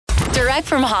direct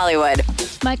from Hollywood.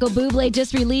 Michael Buble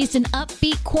just released an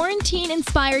upbeat,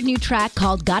 quarantine-inspired new track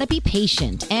called Gotta Be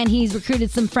Patient, and he's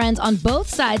recruited some friends on both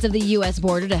sides of the U.S.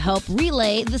 border to help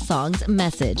relay the song's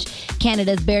message.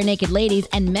 Canada's Bare Naked Ladies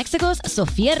and Mexico's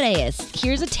Sofia Reyes.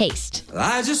 Here's a taste.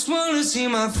 I just want to see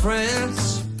my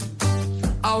friends.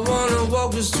 I want to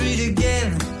walk the street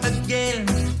again,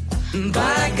 but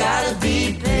I gotta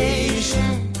be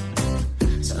patient.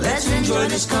 So let's enjoy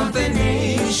this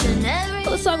combination.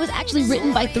 Well, the song was actually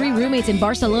written by 3 roommates in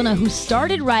Barcelona who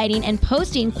started writing and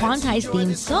posting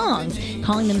Quantize-themed songs,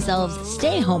 calling themselves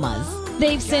Stay Homas.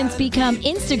 They've since become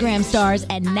Instagram stars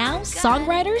and now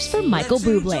songwriters for Michael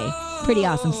Buble. Pretty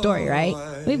awesome story, right?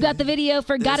 We've got the video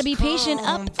for Gotta Be Patient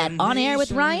up at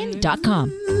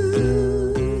onairwithryan.com.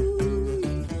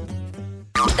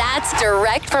 That's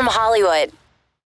direct from Hollywood.